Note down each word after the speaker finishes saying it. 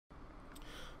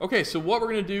Okay, so what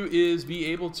we're going to do is be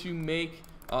able to make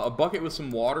a bucket with some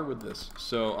water with this.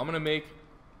 So I'm going to make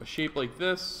a shape like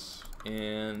this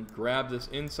and grab this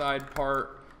inside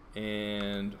part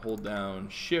and hold down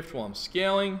shift while I'm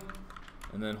scaling,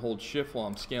 and then hold shift while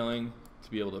I'm scaling to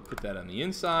be able to put that on the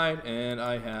inside, and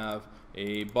I have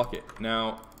a bucket.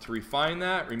 Now to refine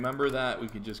that, remember that we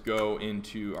could just go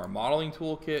into our modeling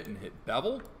toolkit and hit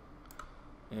bevel,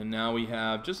 and now we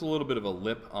have just a little bit of a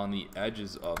lip on the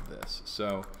edges of this.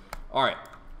 So alright,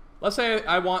 let's say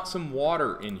I want some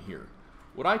water in here.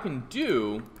 What I can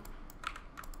do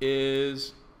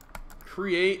is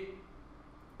create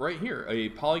right here a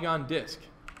polygon disc,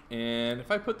 and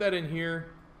if I put that in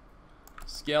here,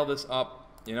 scale this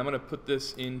up, and I'm going to put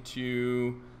this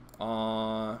into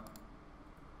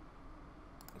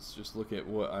let's just look at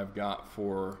what I've got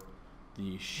for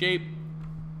the shape.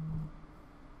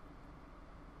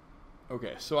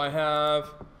 Okay, so I have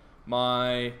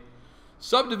my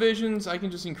subdivisions. I can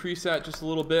just increase that just a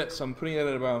little bit, so I'm putting that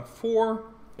at about 4,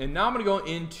 and now I'm going to go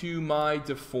into my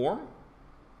deform,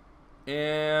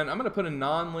 and I'm going to put a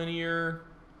nonlinear,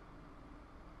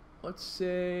 let's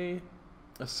say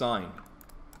a sine.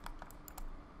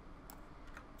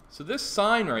 So this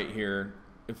sine right here,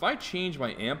 if I change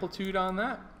my amplitude on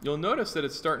that, you'll notice that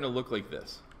it's starting to look like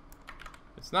this.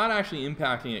 It's not actually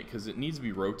impacting it because it needs to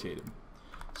be rotated.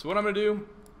 So what I'm going to do,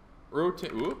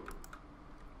 rotate, whoop.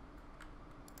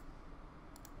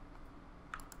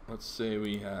 Let's say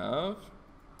we have,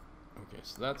 okay,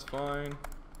 so that's fine.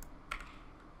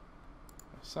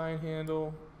 Sine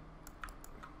handle,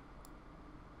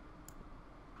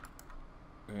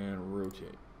 and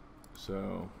rotate.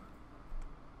 So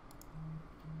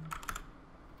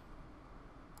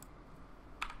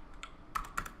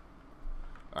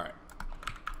alright,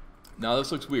 now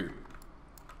this looks weird.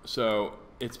 So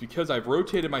it's because I've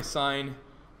rotated my sine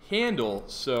handle,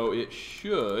 so it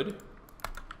should,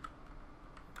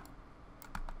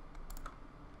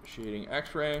 shading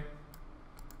X-ray,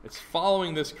 it's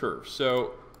following this curve.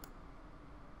 So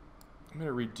I'm going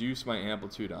to reduce my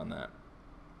amplitude on that.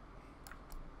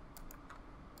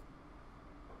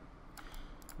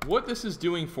 What this is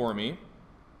doing for me,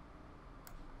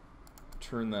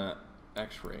 turn that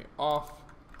X-ray off,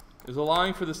 is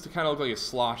allowing for this to kind of look like it's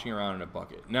sloshing around in a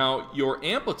bucket. Now, your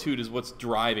amplitude is what's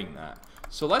driving that.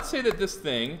 So let's say that this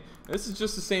thing, this is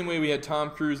just the same way we had Tom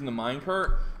Cruise in the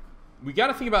minecart, we got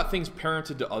to think about things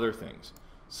parented to other things.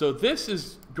 So this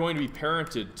is going to be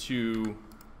parented to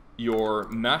your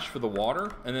mesh for the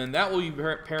water, and then that will be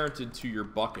parented to your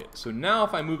bucket. So now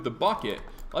if I move the bucket,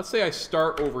 let's say I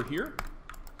start over here,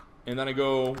 and then I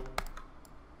go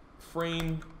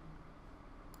frame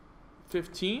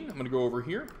 15, I'm going to go over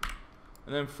here,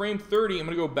 and then frame 30, I'm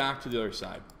going to go back to the other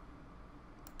side.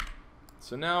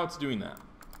 So now it's doing that.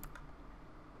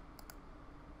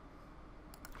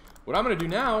 What I'm going to do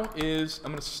now is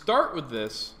I'm going to start with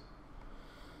this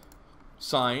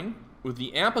sine with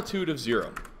the amplitude of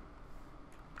 0.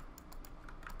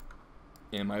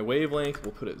 And my wavelength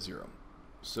we'll put at 0.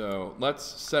 So let's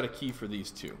set a key for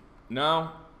these two.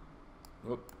 Now,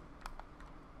 whoop,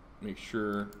 make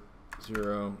sure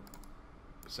 0,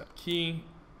 set key,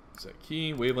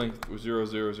 wavelength was 0.1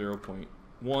 or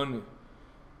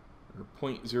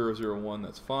 0.001,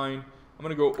 that's fine. I'm going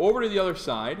to go over to the other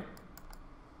side.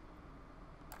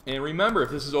 And remember,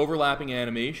 if this is overlapping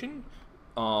animation,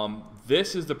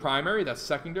 this is the primary, that's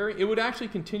secondary. It would actually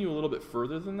continue a little bit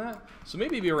further than that. So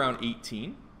maybe be around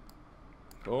 18.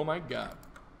 Oh my God.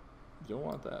 You don't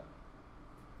want that.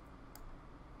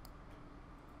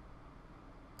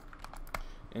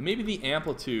 And maybe the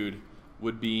amplitude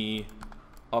would be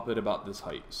up at about this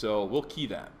height. So we'll key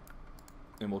that.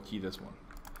 And we'll key this one.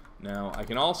 Now, I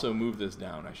can also move this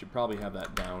down. I should probably have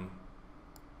that down.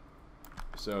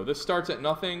 So this starts at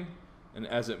nothing, and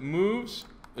as it moves,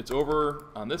 it's over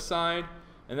on this side,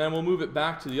 and then we'll move it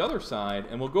back to the other side,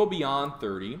 and we'll go beyond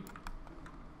 30,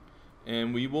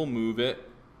 and we will move it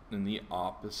in the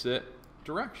opposite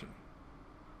direction.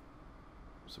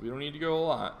 So we don't need to go a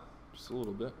lot, just a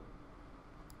little bit.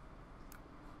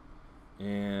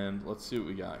 And let's see what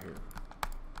we got here.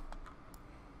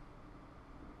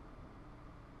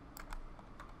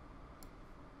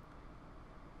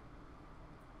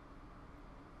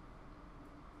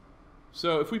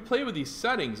 So if we play with these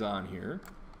settings on here,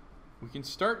 we can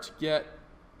start to get,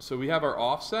 so we have our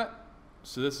offset,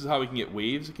 so this is how we can get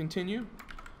waves to continue.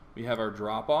 We have our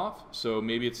drop off, so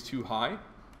maybe it's too high.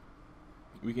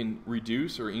 We can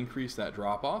reduce or increase that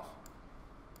drop off.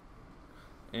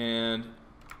 And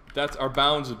that's our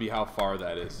bounds would be how far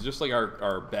that is. Just like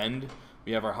our bend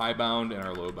We have our high bound and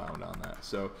our low bound on that.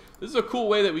 So this is a cool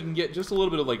way that we can get just a little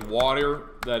bit of like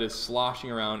water that is sloshing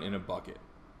around in a bucket.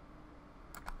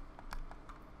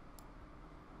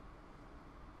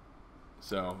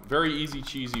 So very easy,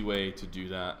 cheesy way to do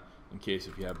that in case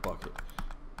if you have a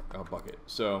bucket.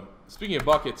 So speaking of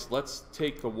buckets, let's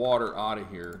take the water out of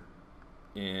here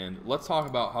and let's talk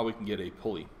about how we can get a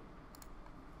pulley.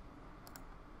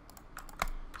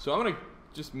 So I'm going to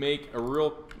just make a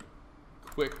real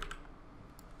quick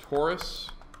torus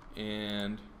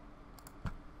and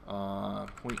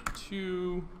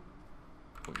 0.2,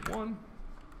 0.1.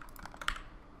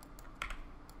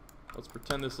 Let's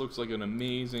pretend this looks like an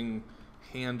amazing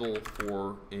handle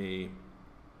for a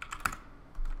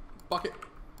bucket.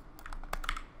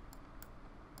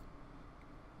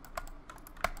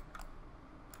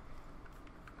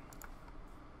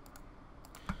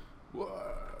 Whoa.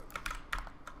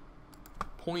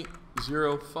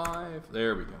 0.05.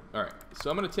 There we go. All right. So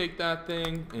I'm going to take that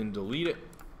thing and delete it.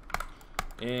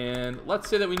 And let's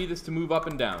say that we need this to move up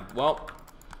and down. Well,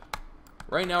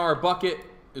 right now our bucket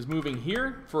is moving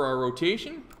here for our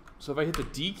rotation. So if I hit the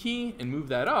D key and move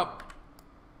that up,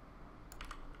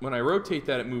 when I rotate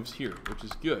that, it moves here, which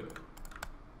is good.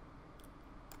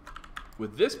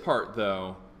 With this part,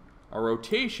 though, our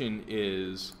rotation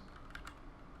is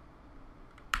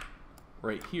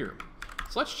right here.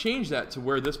 So let's change that to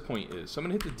where this point is. So I'm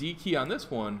going to hit the D key on this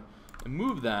one and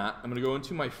move that. I'm going to go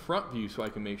into my front view so I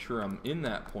can make sure I'm in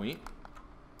that point.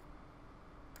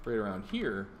 Right around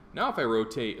here. Now if I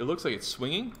rotate, it looks like it's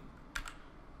swinging.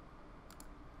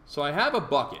 So I have a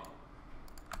bucket.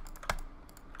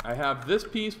 I have this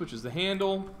piece, which is the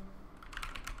handle.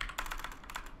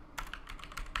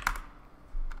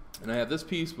 And I have this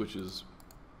piece, which is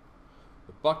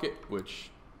the bucket,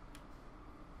 which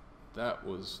that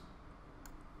was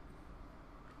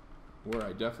where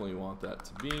I definitely want that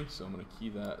to be. So I'm going to key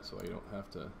that so I don't have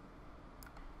to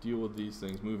deal with these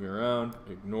things moving around.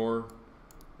 Ignore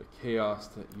the chaos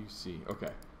that you see.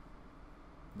 Okay.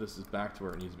 This is back to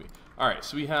where it needs to be. All right,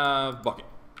 so we have bucket.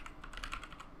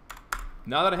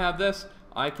 Now that I have this,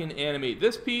 I can animate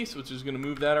this piece, which is going to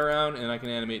move that around, and I can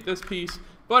animate this piece.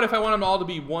 But if I want them all to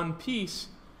be one piece,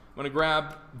 I'm going to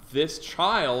grab this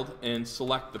child and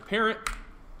select the parent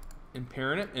and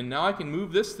parent it, and now I can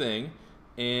move this thing,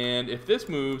 and if this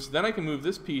moves, then I can move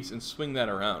this piece and swing that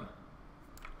around.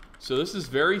 So this is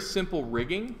very simple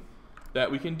rigging that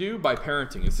we can do by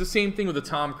parenting. It's the same thing with the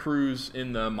Tom Cruise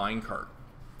in the minecart.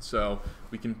 So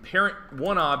we can parent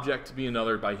one object to be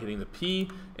another by hitting the P,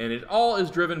 and it all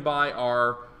is driven by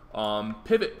our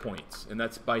pivot points, and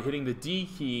that's by hitting the D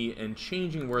key and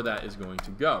changing where that is going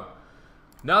to go.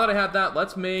 Now that I have that,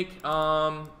 let's make,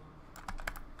 I'm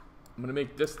going to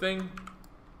make this thing.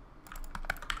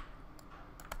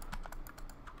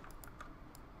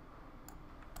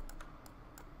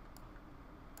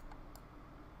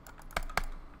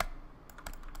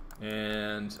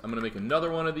 And I'm going to make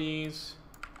another one of these.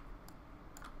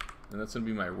 And that's going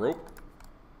to be my rope.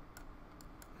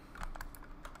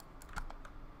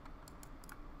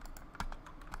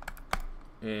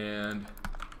 And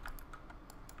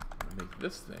I'm going to make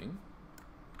this thing.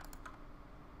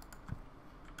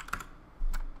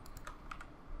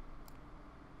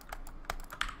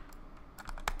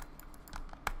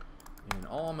 And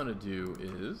all I'm going to do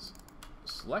is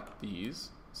select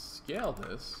these, scale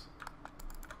this,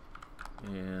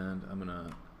 and I'm going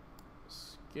to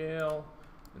scale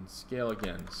and scale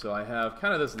again. So I have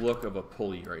kind of this look of a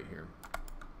pulley right here.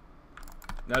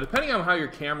 Now, depending on how your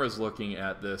camera is looking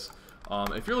at this,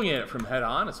 if you're looking at it from head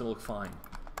on, it's going to look fine.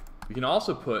 You can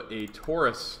also put a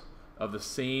torus of the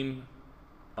same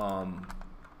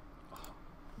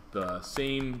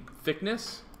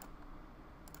thickness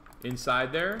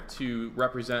inside there to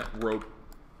represent rope,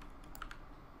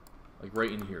 like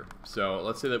right in here. So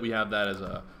let's say that we have that as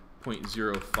a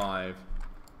 0.05,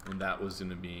 and that was going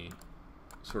to be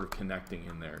sort of connecting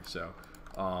in there. So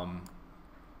I'm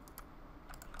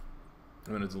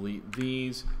going to delete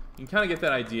these. You can kind of get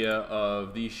that idea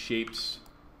of these shapes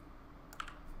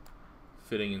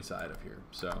fitting inside of here.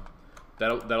 So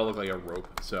that'll look like a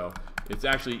rope. So it's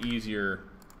actually easier.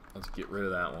 Let's get rid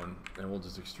of that one, and we'll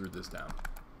just extrude this down.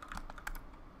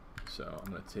 So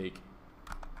I'm going to take,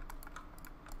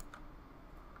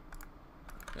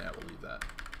 yeah, we'll leave that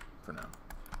for now.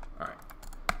 All right.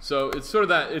 So it's sort of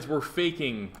that, we're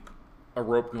faking a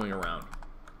rope going around.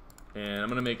 And I'm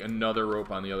going to make another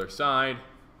rope on the other side.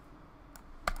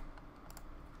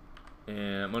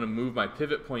 And I'm going to move my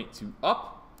pivot point to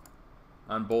up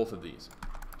on both of these.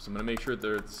 So I'm going to make sure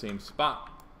they're at the same spot.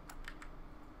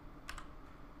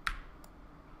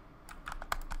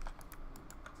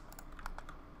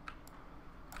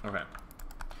 Okay.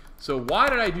 So why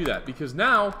did I do that? Because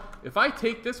now, if I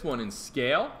take this one and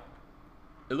scale,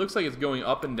 it looks like it's going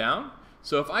up and down.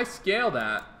 So if I scale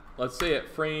that, let's say at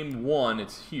frame 1,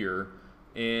 it's here,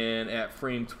 and at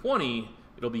frame 20,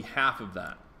 it'll be half of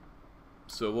that.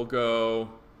 So we'll go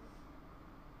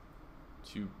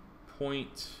to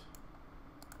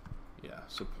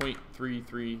so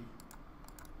 0.33.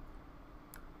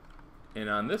 And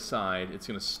on this side, it's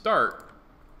going to start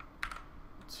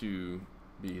to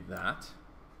be that.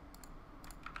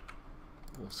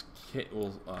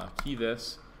 We'll key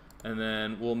this, and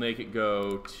then we'll make it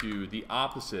go to the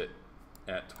opposite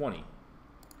at 20.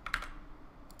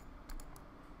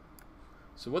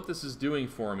 So what this is doing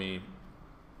for me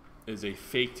is a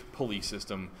faked pulley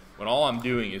system when all I'm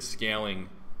doing is scaling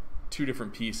two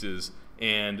different pieces.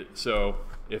 And so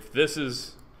if this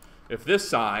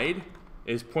side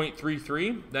is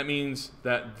 0.33, that means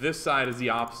that this side is the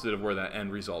opposite of where that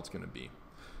end result's going to be.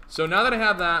 So now that I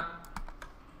have that,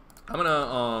 I'm going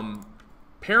to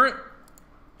parent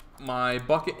my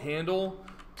bucket handle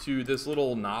to this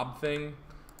little knob thing.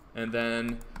 And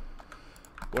then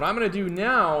what I'm going to do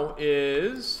now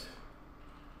is,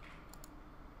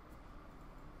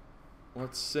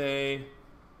 let's say,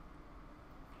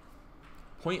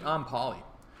 point on poly.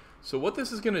 So what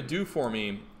this is going to do for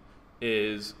me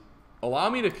is allow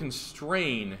me to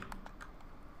constrain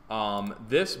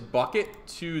this bucket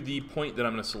to the point that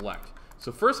I'm going to select.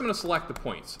 So first I'm going to select the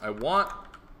points. I want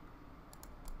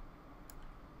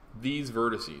these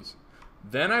vertices.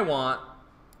 Then I want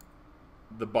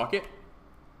the bucket.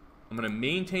 I'm going to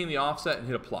maintain the offset and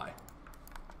hit apply.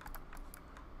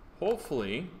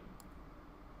 Hopefully,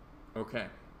 okay.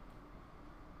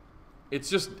 It's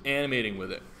just animating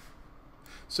with it.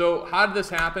 So how did this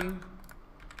happen?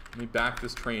 Let me back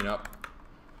this train up.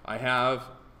 I have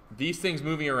these things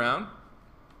moving around,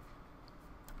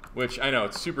 which I know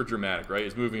it's super dramatic, right?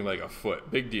 It's moving like a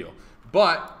foot, big deal.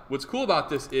 But what's cool about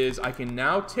this is I can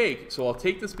now take, so I'll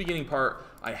take this beginning part,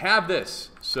 I have this.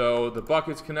 So the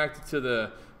bucket's connected to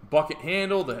the bucket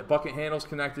handle handle's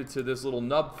connected to this little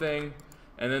nub thing,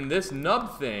 and then this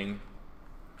nub thing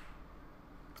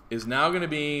is now going to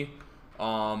be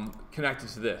connected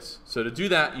to this. So to do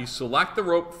that, you select the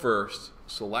rope first,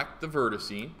 select the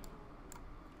vertice,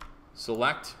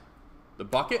 select the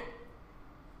bucket,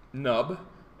 nub,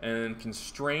 and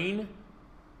constrain,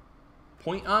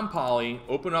 point on poly,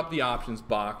 open up the options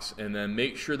box, and then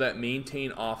make sure that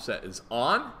maintain offset is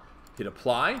on, hit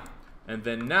apply, and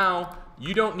then now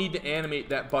you don't need to animate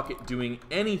that bucket doing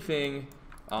anything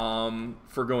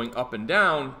for going up and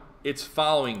down. It's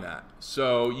following that.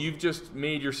 So you've just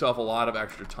made yourself a lot of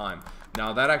extra time.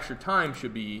 Now that extra time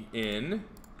should be in,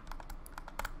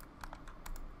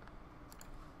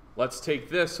 let's take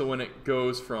this, so when it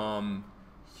goes from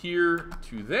here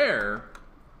to there,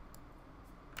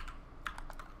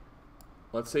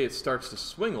 let's say it starts to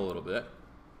swing a little bit.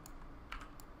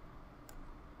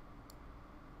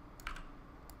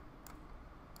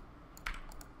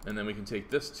 And then we can take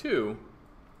this too,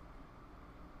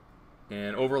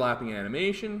 and overlapping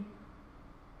animation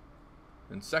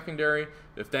and secondary.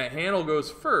 If that handle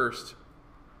goes first,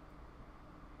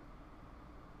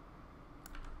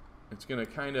 it's going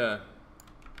to kind of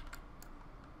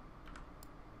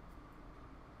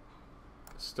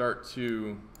start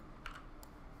to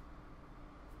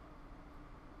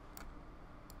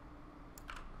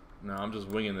no, I'm just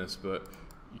winging this, but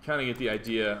you kind of get the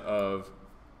idea of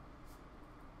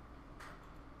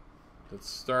it's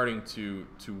starting to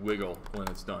wiggle when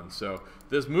it's done. So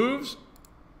this moves,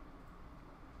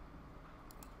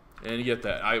 and you get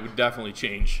that. I would definitely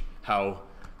change how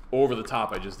over the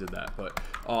top I just did that. But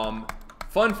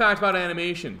fun fact about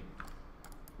animation,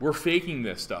 we're faking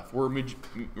this stuff. We're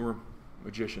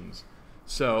magicians.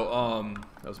 So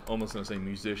I was almost going to say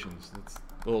musicians. That's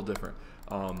a little different.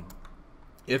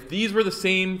 If these were the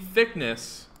same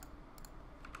thickness,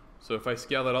 so if I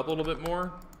scale that up a little bit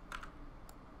more,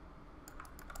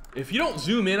 if you don't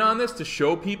zoom in on this to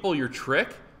show people your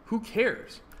trick, who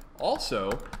cares?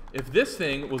 Also, if this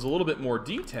thing was a little bit more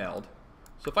detailed,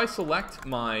 so if I select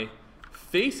my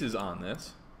faces on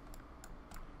this,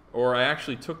 or I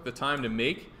actually took the time to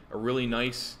make a really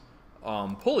nice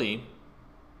pulley,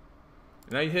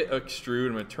 and I hit extrude,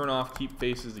 I'm going to turn off keep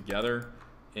faces together,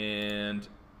 and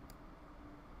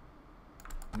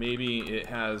maybe it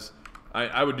has,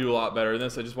 I would do a lot better than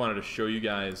this. I just wanted to show you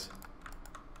guys,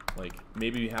 like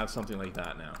maybe we have something like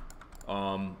that now.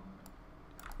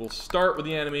 We'll start with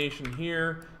the animation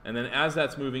here, and then as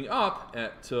that's moving up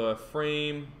to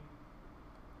frame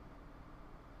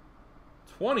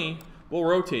 20, we'll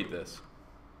rotate this.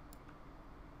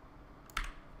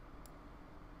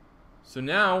 So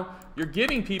now you're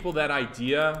giving people that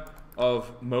idea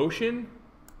of motion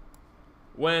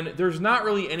when there's not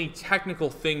really any technical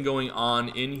thing going on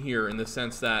in here, in the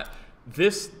sense that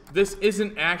this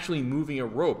isn't actually moving a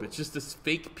rope. It's just this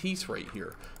fake piece right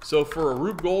here. So for a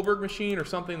Rube Goldberg machine or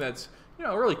something that's, you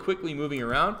know, really quickly moving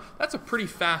around, that's a pretty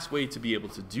fast way to be able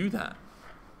to do that.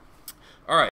 All right.